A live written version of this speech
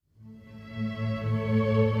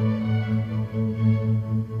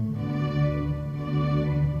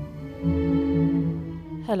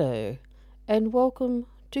and welcome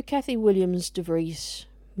to Kathy Williams' DeVries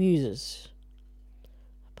Muses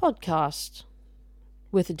podcast.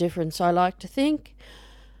 With a difference, I like to think,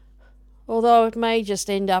 although it may just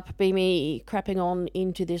end up be me crapping on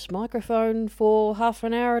into this microphone for half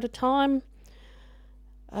an hour at a time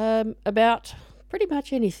about pretty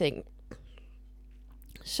much anything.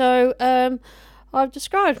 So I've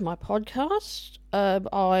described my podcast.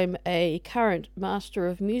 I'm a current Master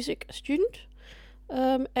of Music student,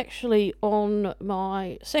 actually on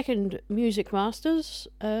my second Music Masters.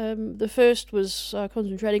 The first was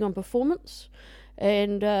concentrating on performance,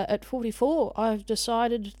 and at 44 I've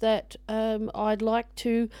decided that I'd like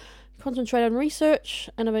to concentrate on research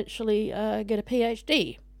and eventually get a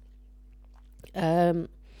PhD. I'm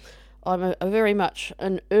a very much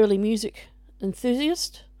an early music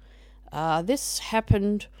enthusiast. This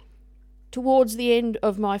happened towards the end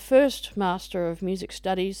of my first Master of Music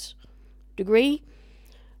Studies degree,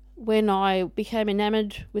 when I became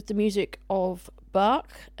enamoured with the music of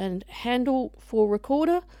Bach and Handel for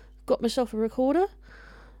recorder. Got myself a recorder,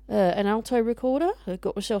 an alto recorder. I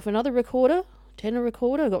got myself another recorder, tenor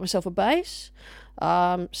recorder. I got myself a bass.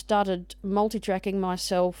 Started multi-tracking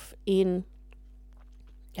myself in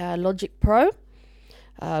Logic Pro,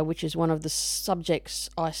 which is one of the subjects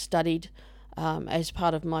I studied as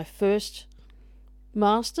part of my first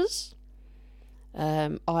Masters.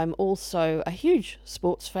 I'm also a huge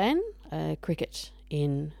sports fan, cricket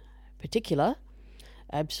in particular.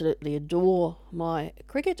 Absolutely adore my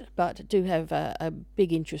cricket, but do have a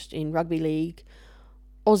big interest in rugby league,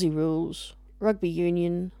 Aussie rules, rugby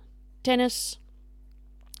union, tennis,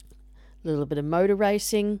 a little bit of motor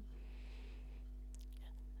racing.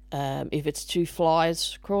 If it's two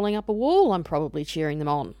flies crawling up a wall, I'm probably cheering them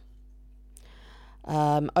on.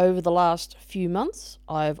 Over the last few months,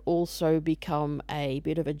 I've also become a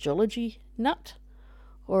bit of a geology nut.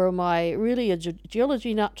 Or am I really a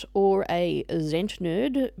geology nut or a Zent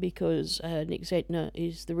nerd? Because Nick Zentner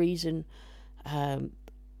is the reason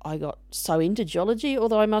I got so into geology,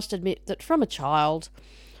 although I must admit that from a child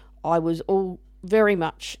I was all very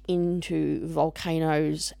much into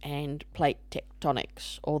volcanoes and plate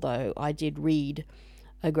tectonics, although I did read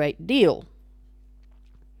a great deal.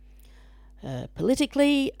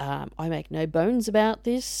 Politically, I make no bones about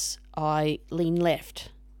this. I lean left.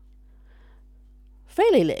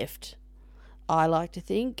 Fairly left, I like to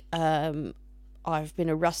think. I've been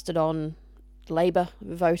a rusted-on Labour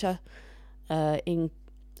voter in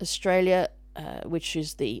Australia, which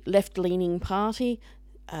is the left-leaning party,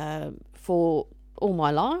 for all my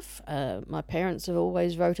life. My parents have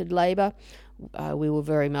always voted Labour. We were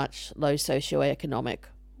very much low socioeconomic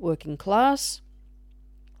working class.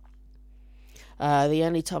 The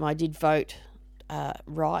only time I did vote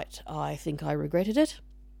right, I think I regretted it.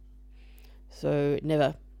 So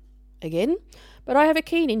never again. But I have a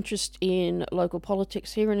keen interest in local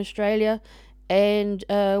politics here in Australia and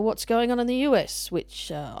what's going on in the US,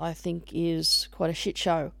 which I think is quite a shit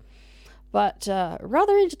show. But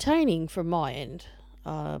rather entertaining from my end,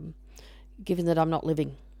 given that I'm not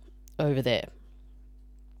living over there.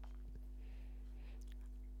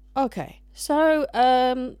 Okay, so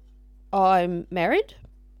I'm married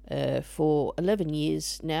for 11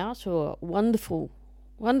 years now to a wonderful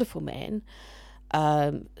man,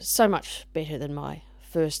 so much better than my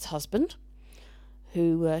first husband,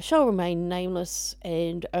 who shall remain nameless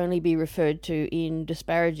and only be referred to in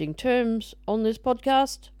disparaging terms on this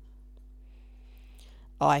podcast.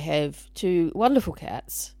 I have 2 wonderful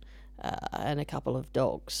cats and a couple of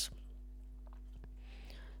dogs.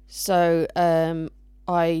 So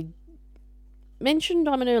I mentioned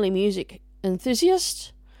I'm an early music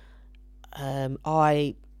enthusiast.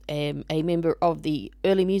 I am a member of the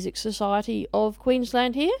Early Music Society of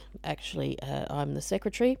Queensland here. Actually, I'm the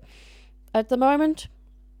secretary at the moment.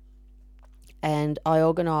 And I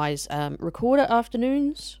organise recorder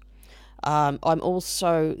afternoons. I'm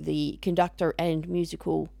also the conductor and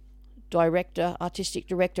musical director, artistic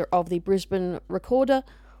director of the Brisbane Recorder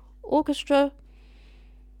Orchestra.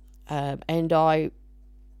 And I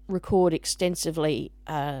record extensively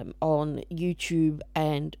on YouTube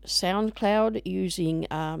and SoundCloud using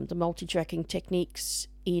the multi-tracking techniques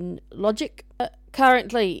in Logic.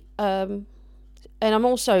 Currently, and I'm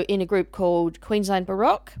also in a group called Queensland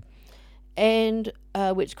Baroque, and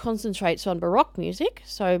which concentrates on Baroque music,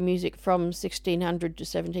 so music from 1600 to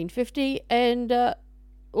 1750, and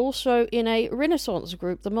also in a Renaissance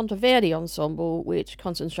group, the Monteverdi Ensemble, which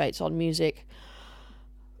concentrates on music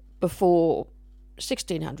before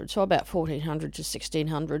 1600, so about 1400 to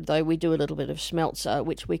 1600, though we do a little bit of Schmelzer,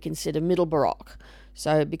 which we consider middle Baroque.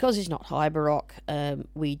 So because he's not high Baroque,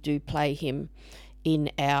 we do play him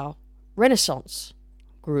in our Renaissance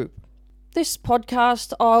group. This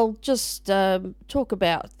podcast, I'll just talk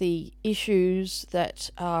about the issues that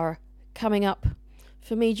are coming up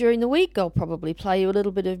for me during the week. I'll probably play you a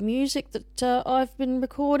little bit of music that I've been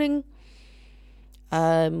recording.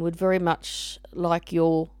 Would very much like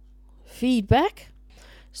your feedback.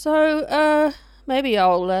 So maybe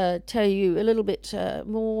I'll tell you a little bit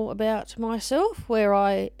more about myself, where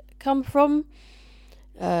I come from,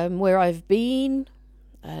 where I've been,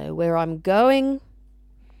 where I'm going.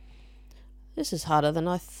 This is harder than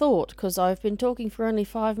I thought, because I've been talking for only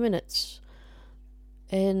 5 minutes,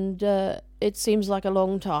 and it seems like a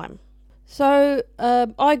long time. So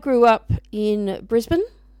I grew up in Brisbane,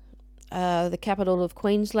 the capital of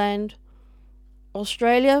Queensland,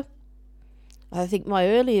 Australia. I think my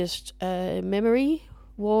earliest memory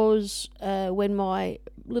was when my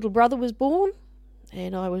little brother was born,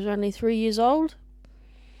 and I was only 3 years old.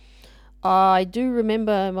 I do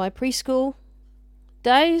remember my preschool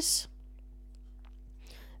days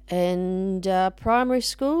and primary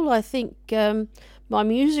school. I think my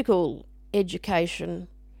musical education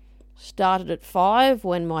started at 5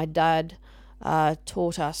 when my dad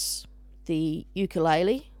taught us the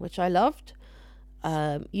ukulele, which I loved.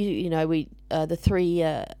 The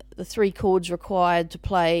three chords required to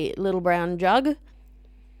play Little Brown Jug.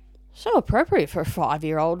 So appropriate for a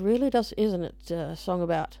 5-year-old, really, isn't it? A song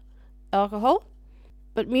about alcohol.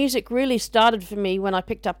 But music really started for me when I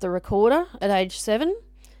picked up the recorder at age 7.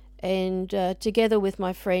 And together with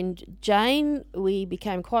my friend Jane, we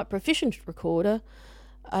became quite proficient recorder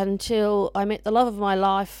until I met the love of my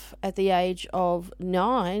life at the age of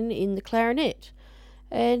 9 in the clarinet.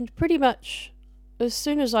 And pretty much as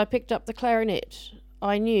soon as I picked up the clarinet,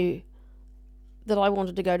 I knew that I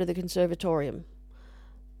wanted to go to the conservatorium.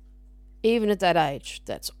 Even at that age,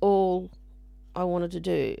 that's all I wanted to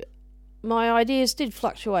do. My ideas did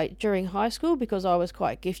fluctuate during high school because I was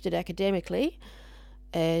quite gifted academically,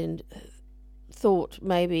 and thought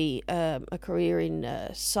maybe a career in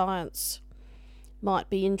science might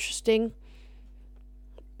be interesting.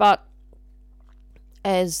 But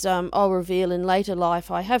as I'll reveal in later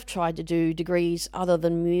life, I have tried to do degrees other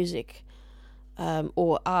than music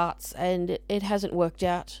or arts, and it hasn't worked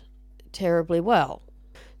out terribly well.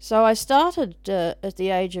 So I started at the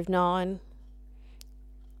age of 9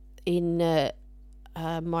 in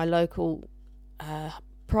my local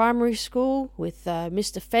primary school with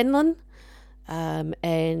Mr. Fenlon,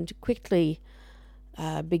 and quickly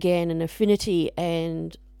began an affinity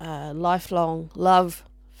and lifelong love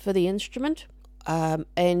for the instrument.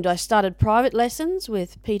 And I started private lessons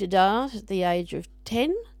with Peter Dart at the age of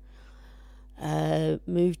 10.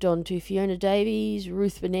 Moved on to Fiona Davies,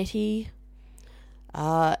 Ruth Bonetti,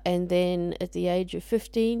 and then at the age of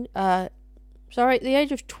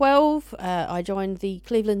 12, I joined the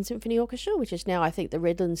Cleveland Symphony Orchestra, which is now, I think, the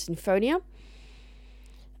Redland Sinfonia,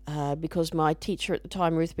 because my teacher at the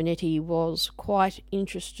time, Ruth Bonetti, was quite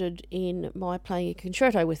interested in my playing a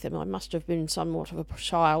concerto with them. I must have been somewhat of a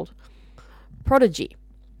child prodigy,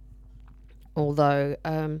 although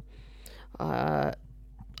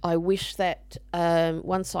I wish that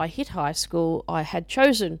once I hit high school, I had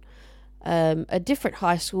chosen a different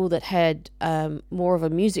high school that had more of a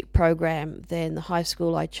music program than the high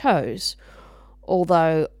school I chose.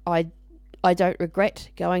 Although I don't regret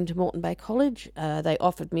going to Moreton Bay College. They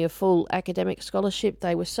offered me a full academic scholarship.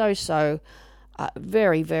 They were so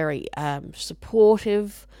very, very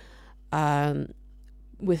supportive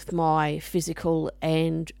with my physical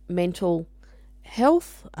and mental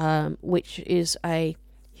health, which is a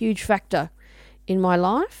huge factor in my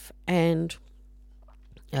life, and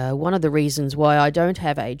one of the reasons why I don't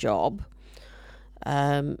have a job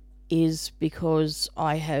is because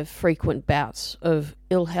I have frequent bouts of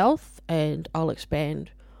ill health, and I'll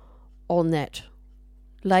expand on that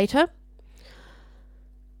later.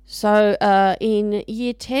 So in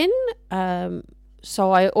year 10,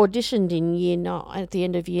 so I auditioned in year 9. At the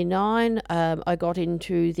end of year 9, I got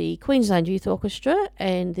into the Queensland Youth Orchestra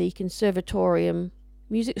and the Conservatorium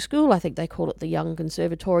Music School. I think they call it the Young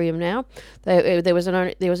Conservatorium now. There was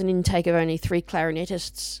an intake of only 3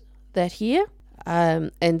 clarinetists that year,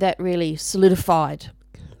 and that really solidified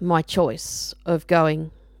my choice of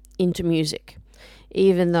going into music,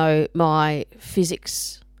 even though my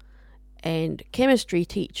physics and chemistry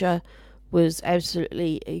teacher was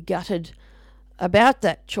absolutely gutted about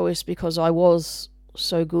that choice because I was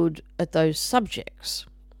so good at those subjects.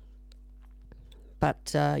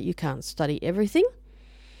 But you can't study everything.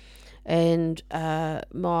 And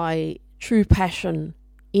my true passion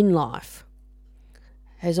in life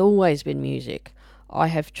has always been music. I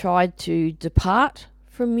have tried to depart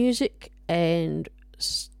from music and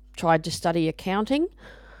tried to study accounting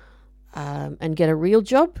and get a real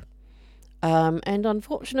job. And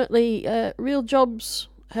unfortunately, real jobs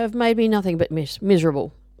have made me nothing but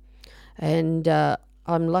miserable. And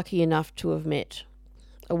I'm lucky enough to have met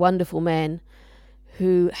a wonderful man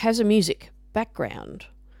who has a music background,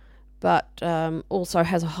 but also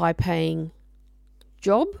has a high-paying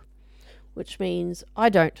job, which means I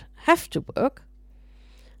don't have to work.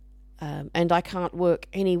 And I can't work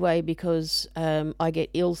anyway because I get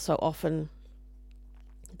ill so often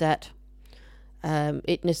that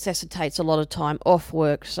it necessitates a lot of time off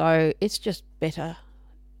work. So it's just better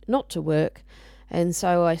not to work. And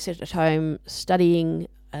so I sit at home studying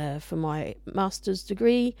for my master's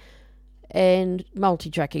degree and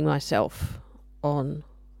multi-tracking myself on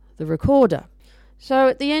the recorder. So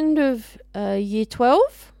at the end of year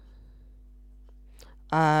 12,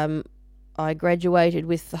 I graduated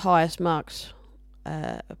with the highest marks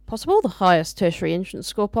possible, the highest tertiary entrance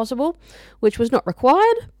score possible, which was not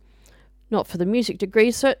required, not for the music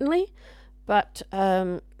degree certainly, but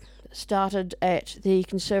started at the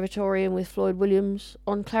Conservatorium with Floyd Williams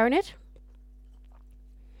on clarinet.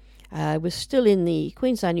 I was still in the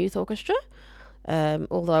Queensland Youth Orchestra,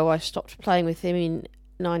 although I stopped playing with them in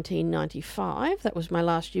 1995. That was my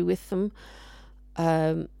last year with them,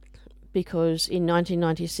 because in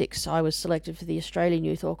 1996 I was selected for the Australian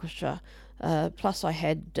Youth Orchestra. Plus I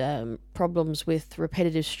had problems with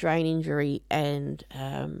repetitive strain injury and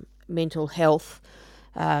mental health,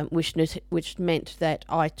 which meant that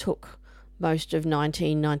I took most of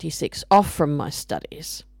 1996 off from my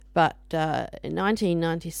studies. But in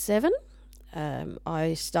 1997,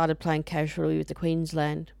 I started playing casually with the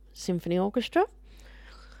Queensland Symphony Orchestra.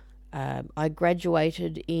 I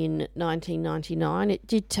graduated in 1999. It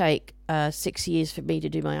did take 6 years for me to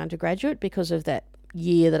do my undergraduate because of that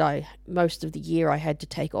year that most of the year I had to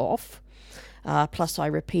take off. Plus I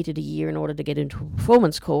repeated a year in order to get into a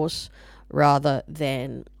performance course rather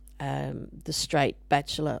than the straight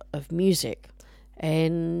Bachelor of Music.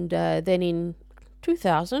 And then in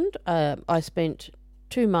 2000, I spent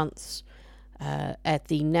 2 months at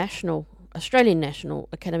the Australian National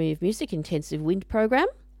Academy of Music Intensive Wind Program,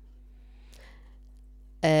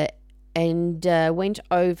 and went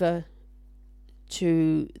over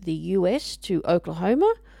to the US, to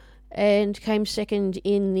Oklahoma, and came second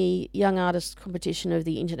in the Young Artists competition of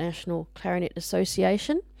the International Clarinet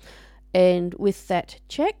Association. And with that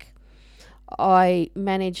check, I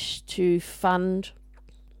managed to fund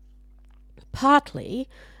partly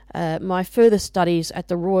my further studies at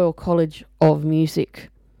the Royal College of Music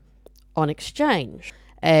on exchange.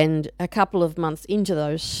 And a couple of months into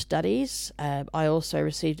those studies, I also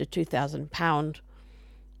received a £2,000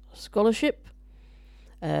 scholarship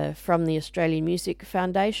from the Australian Music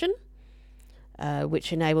Foundation,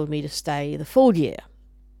 which enabled me to stay the full year.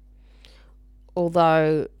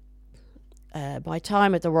 Although my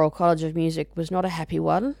time at the Royal College of Music was not a happy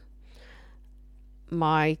one,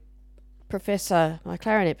 my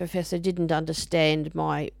clarinet professor, didn't understand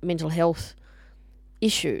my mental health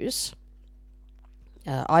issues.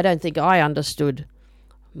 I don't think I understood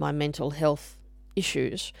my mental health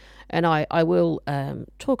issues, and I will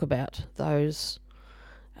talk about those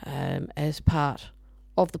as part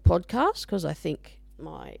of the podcast, because I think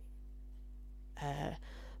my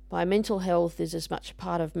mental health is as much a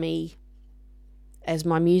part of me as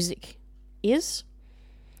my music is,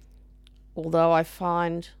 although I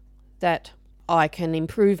find that I can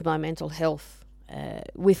improve my mental health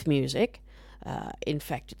with music. In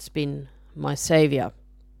fact, it's been my saviour.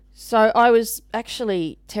 So I was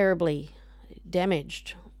actually terribly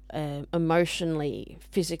damaged emotionally,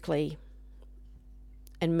 physically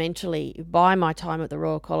and mentally by my time at the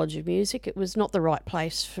Royal College of Music. It was not the right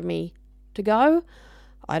place for me to go.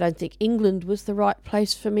 I don't think England was the right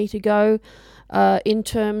place for me to go in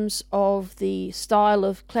terms of the style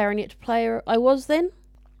of clarinet player I was then.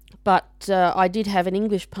 But I did have an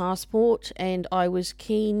English passport, and I was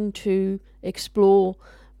keen to explore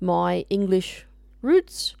my English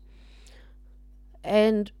roots.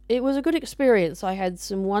 And it was a good experience. I had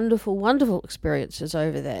some wonderful, wonderful experiences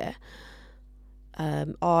over there.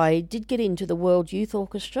 I did get into the World Youth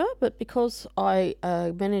Orchestra, but because I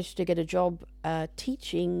managed to get a job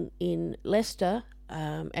teaching in Leicester,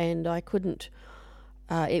 and I couldn't,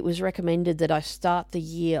 it was recommended that I start the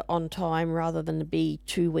year on time rather than be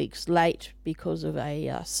 2 weeks late because of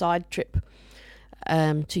a side trip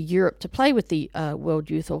to Europe to play with the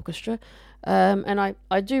World Youth Orchestra. And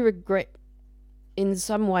I do regret in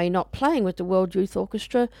some way not playing with the World Youth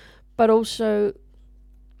Orchestra, but also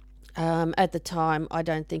at the time I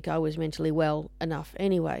don't think I was mentally well enough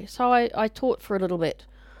anyway. So I taught for a little bit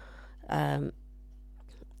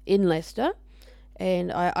in Leicester,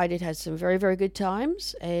 and I did have some very, very good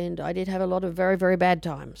times, and I did have a lot of very, very bad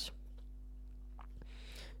times.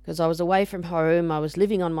 Because I was away from home, I was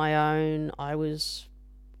living on my own, I was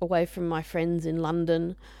away from my friends in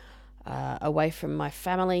London, away from my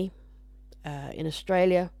family in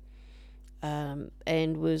Australia,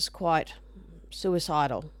 and was quite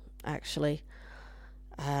suicidal, actually.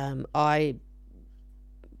 I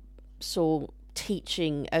saw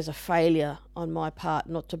teaching as a failure on my part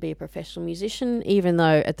not to be a professional musician, even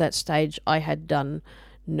though at that stage I had done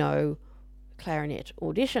no clarinet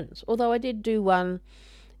auditions. Although I did do one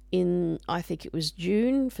in, I think it was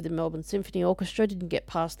June, for the Melbourne Symphony Orchestra. Didn't get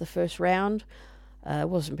past the first round.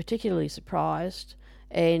 Wasn't particularly surprised,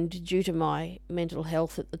 and due to my mental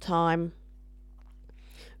health at the time,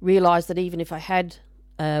 realised that even if I had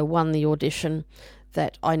won the audition,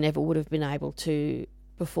 that I never would have been able to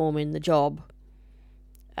perform in the job.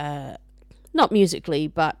 Not musically,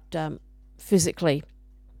 but physically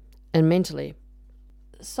and mentally.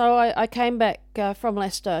 So I came back from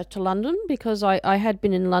Leicester to London, because I had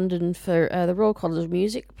been in London for the Royal College of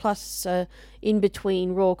Music, plus in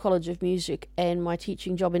between Royal College of Music and my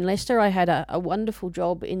teaching job in Leicester, I had a wonderful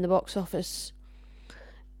job in the box office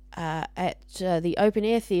at the Open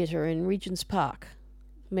Air Theatre in Regent's Park,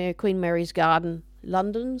 Queen Mary's Garden,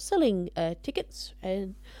 London, selling tickets,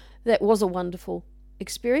 and that was a wonderful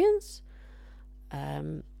experience.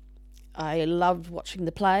 I loved watching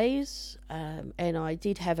the plays, and I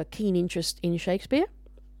did have a keen interest in Shakespeare.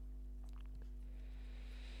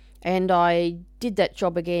 And I did that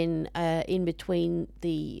job again in between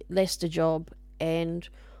the Leicester job and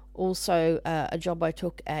also a job I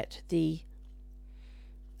took at the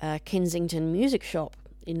Kensington Music Shop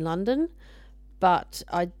in London, but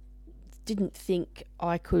I didn't think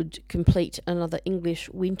I could complete another English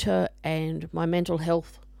winter, and my mental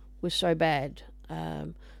health was so bad.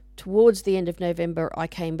 Towards the end of November, I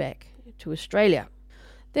came back to Australia.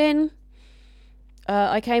 Then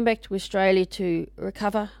I came back to Australia to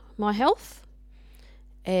recover my health,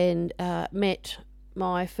 and met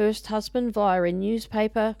my first husband via a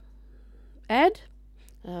newspaper ad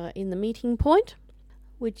in the Meeting Point,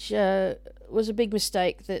 which was a big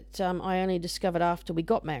mistake that I only discovered after we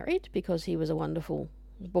got married, because he was a wonderful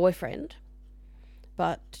boyfriend.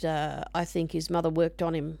 But I think his mother worked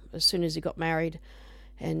on him as soon as he got married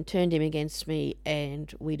and turned him against me,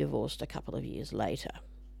 and we divorced a couple of years later.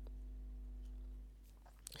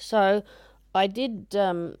 So I did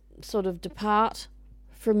sort of depart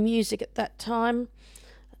from music at that time.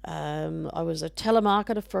 I was a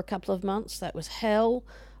telemarketer for a couple of months. That was hell.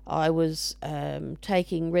 I was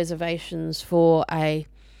taking reservations for a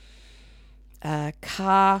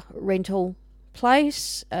car rental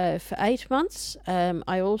place for 8 months.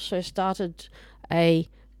 I also started a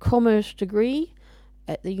commerce degree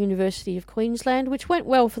at the University of Queensland, which went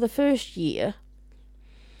well for the first year.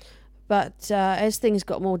 But as things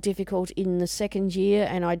got more difficult in the second year,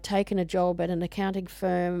 and I'd taken a job at an accounting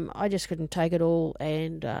firm, I just couldn't take it all,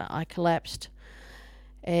 and I collapsed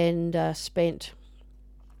and spent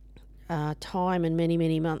time and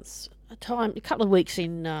many months, a couple of weeks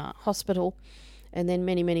in hospital, and then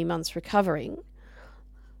many months recovering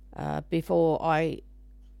before I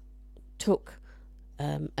took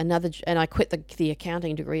another, and I quit the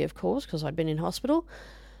accounting degree, of course, because I'd been in hospital.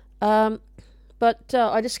 But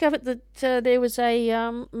I discovered that there was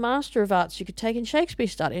a Master of Arts you could take in Shakespeare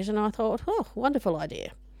Studies, and I thought, oh, wonderful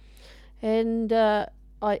idea. And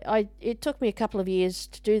it took me a couple of years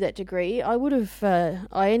to do that degree. I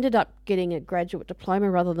ended up getting a graduate diploma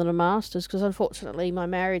rather than a master's, because unfortunately my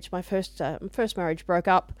first marriage broke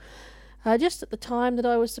up just at the time that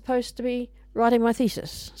I was supposed to be writing my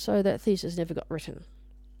thesis. So that thesis never got written,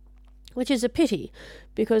 which is a pity,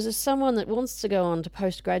 because as someone that wants to go on to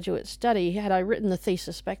postgraduate study, had I written the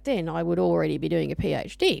thesis back then, I would already be doing a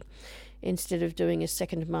PhD instead of doing a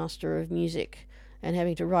second Master of Music and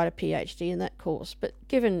having to write a PhD in that course. But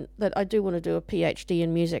given that I do want to do a PhD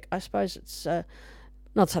in music, I suppose it's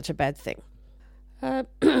not such a bad thing.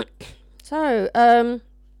 So I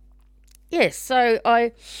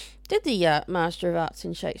did the Master of Arts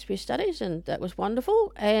in Shakespeare Studies, and that was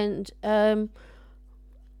wonderful. And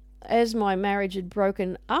as my marriage had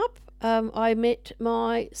broken up, I met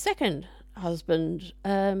my second husband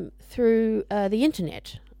through the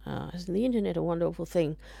internet. Isn't the internet a wonderful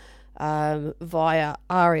thing? Via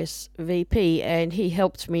RSVP, and he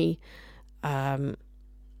helped me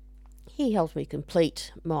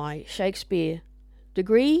complete my Shakespeare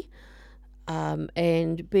degree,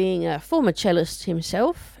 and being a former cellist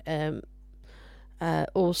himself,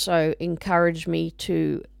 also encouraged me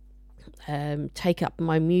to take up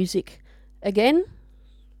my music again.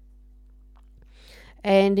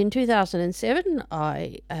 And in 2007,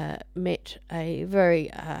 I met a very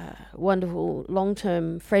wonderful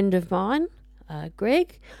long-term friend of mine,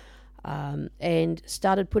 Greg, and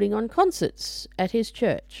started putting on concerts at his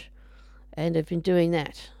church, and have been doing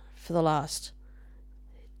that for the last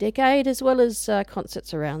decade, as well as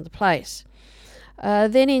concerts around the place.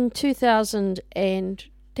 Then in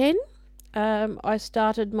 2010, I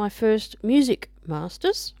started my first music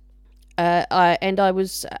masters. I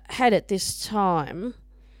had at this time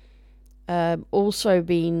also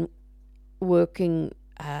been working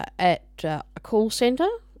at a call centre,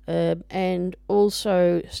 and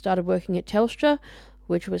also started working at Telstra,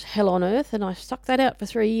 which was hell on earth, and I stuck that out for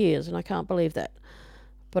 3 years, and I can't believe that.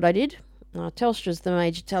 But I did. Telstra's the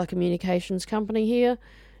major telecommunications company here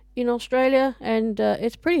in Australia, and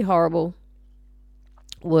it's pretty horrible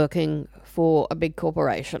working for a big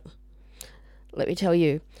corporation, let me tell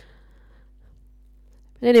you.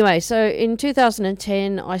 Anyway, so in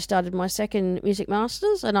 2010, I started my second music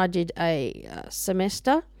masters, and I did a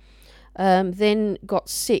semester. Then got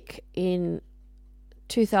sick in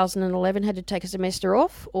 2011, had to take a semester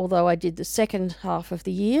off, although I did the second half of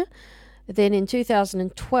the year. Then in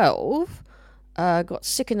 2012, got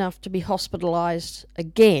sick enough to be hospitalised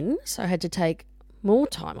again, so I had to take more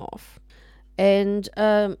time off. And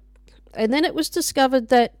then it was discovered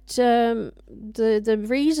that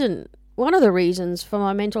one of the reasons for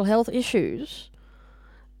my mental health issues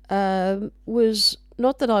was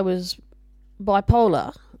not that I was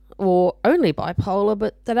bipolar or only bipolar,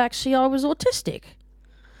 but that actually I was autistic.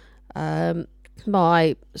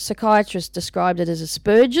 My psychiatrist described it as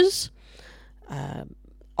Asperger's.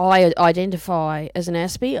 I identify as an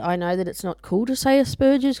Aspie. I know that it's not cool to say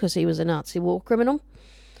Asperger's because he was a Nazi war criminal.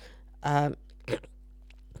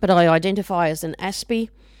 But I identify as an Aspie.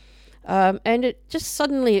 And it just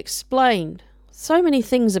suddenly explained so many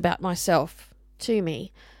things about myself to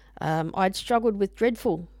me. I'd struggled with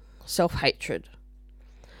dreadful self-hatred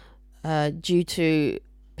due to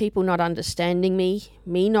people not understanding me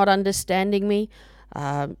not understanding me.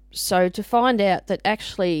 So to find out that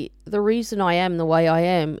actually the reason I am the way I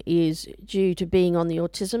am is due to being on the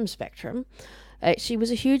autism spectrum actually was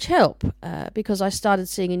a huge help, because I started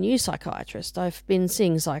seeing a new psychiatrist. I've been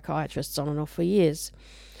seeing psychiatrists on and off for years.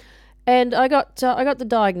 And I got the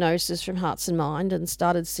diagnosis from Hearts and Mind and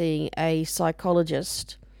started seeing a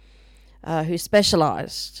psychologist who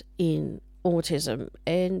specialised in autism,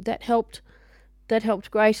 and that helped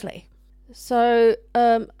greatly. So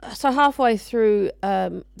halfway through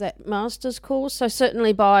that master's course, so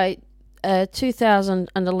certainly by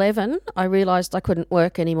 2011, I realised I couldn't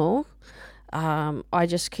work anymore. I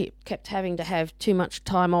just kept having to have too much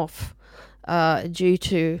time off due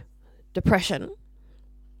to depression.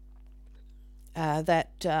 That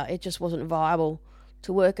it just wasn't viable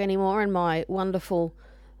to work anymore. And my wonderful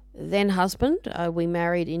then husband, we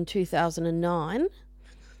married in 2009,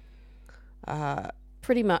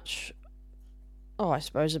 pretty much, I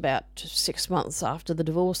suppose about 6 months after the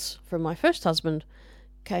divorce from my first husband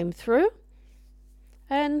came through,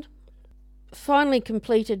 and finally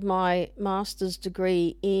completed my master's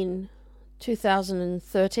degree in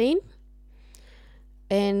 2013,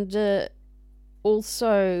 and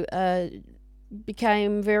also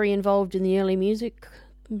became very involved in the early music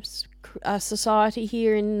society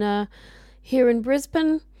here in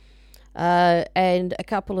Brisbane, and a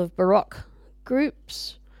couple of Baroque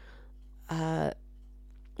groups, and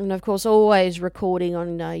of course always recording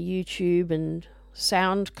on YouTube and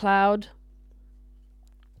SoundCloud,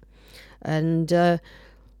 and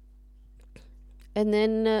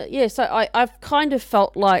then so I've kind of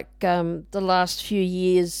felt like the last few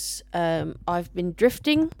years I've been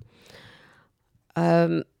drifting.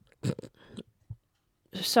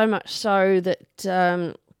 So much so that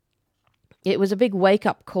it was a big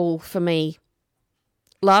wake-up call for me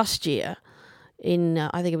last year in,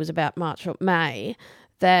 I think it was about March or May,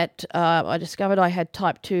 that I discovered I had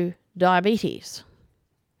type 2 diabetes.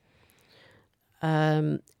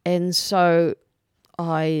 And so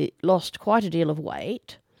I lost quite a deal of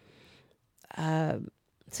weight,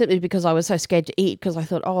 simply because I was so scared to eat, because I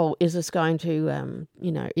thought, is this going to,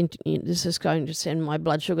 this is going to send my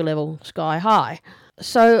blood sugar level sky high.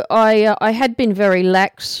 So I had been very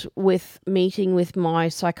lax with meeting with my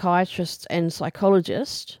psychiatrist and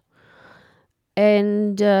psychologist,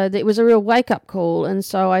 and it was a real wake-up call, and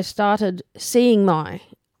so I started seeing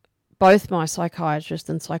both my psychiatrist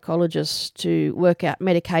and psychologist to work out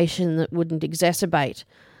medication that wouldn't exacerbate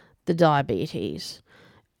the diabetes,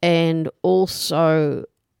 and also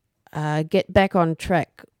get back on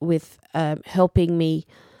track with helping me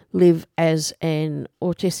live as an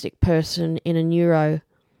autistic person in a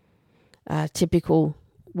typical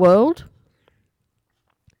world.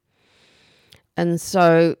 And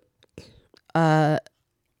so I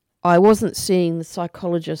wasn't seeing the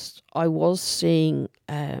psychologist I was seeing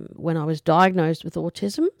when I was diagnosed with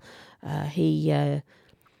autism. He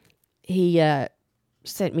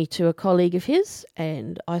sent me to a colleague of his,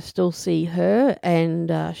 and I still see her,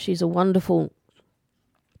 and she's a wonderful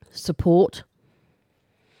support.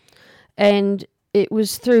 And it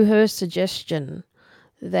was through her suggestion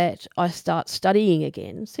that I start studying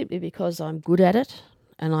again, simply because I'm good at it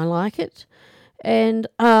and I like it. And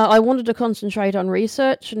I wanted to concentrate on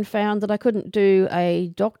research and found that I couldn't do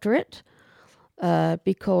a doctorate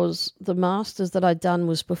because the master's that I'd done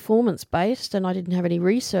was performance-based and I didn't have any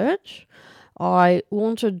research. I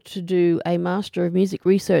wanted to do a Master of Music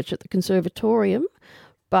Research at the Conservatorium,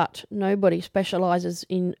 but nobody specialises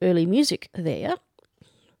in early music there.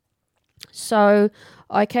 So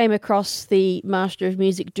I came across the Master of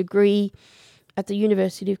Music degree at the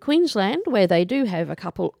University of Queensland, where they do have a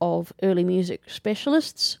couple of early music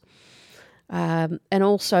specialists. And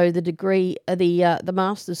also the degree, the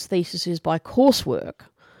master's thesis is by coursework.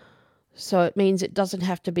 So it means it doesn't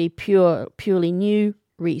have to be purely new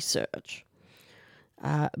research.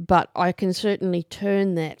 But I can certainly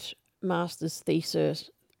turn that master's thesis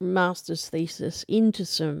into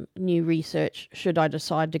some new research should I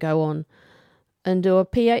decide to go on and do a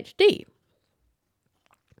PhD.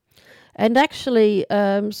 And actually,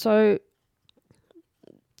 so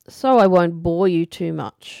I won't bore you too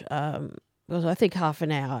much, because I think half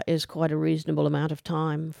an hour is quite a reasonable amount of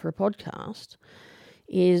time for a podcast,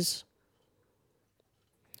 is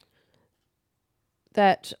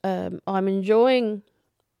that I'm enjoying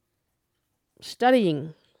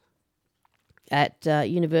studying at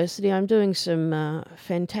university. I'm doing some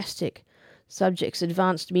fantastic subjects,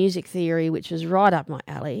 advanced music theory, which is right up my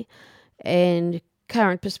alley, and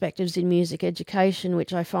current perspectives in music education,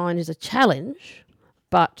 which I find is a challenge,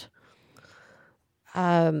 but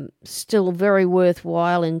still very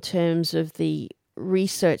worthwhile in terms of the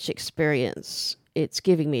research experience it's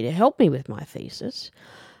giving me to help me with my thesis.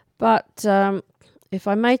 But if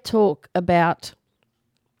I may talk about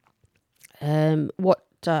what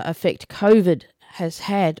effect COVID has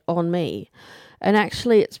had on me, and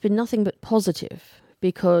actually it's been nothing but positive,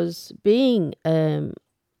 because being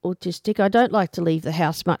autistic, I don't like to leave the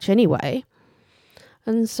house much anyway.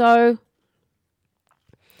 And so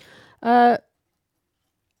I'm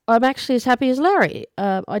actually as happy as Larry.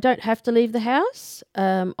 I don't have to leave the house.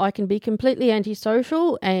 I can be completely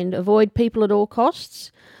antisocial and avoid people at all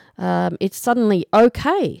costs. It's suddenly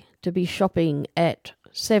okay to be shopping at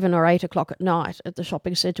 7 or 8 o'clock at night at the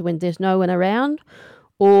shopping centre when there's no one around,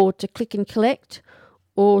 or to click and collect,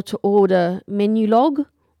 or to order Menulog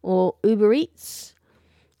or Uber Eats,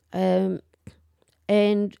 and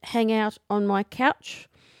hang out on my couch.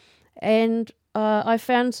 And I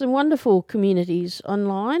found some wonderful communities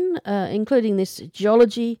online, including this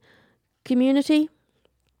geology community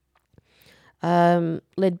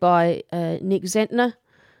led by Nick Zentner,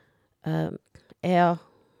 our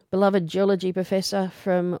beloved geology professor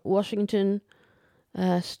from Washington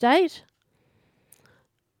State.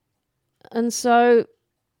 And so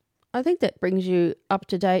I think that brings you up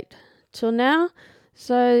to date till now.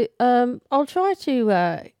 So I'll try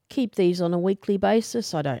to keep these on a weekly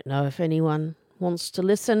basis. I don't know if anyone wants to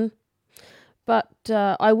listen, but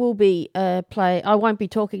I will be I won't be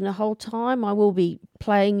talking the whole time. I will be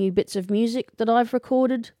playing you bits of music that I've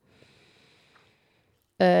recorded,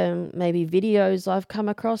 maybe videos I've come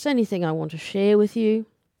across, anything I want to share with you.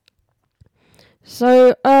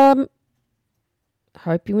 So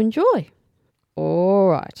hope you enjoy. All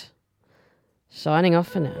right, signing off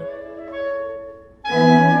for now.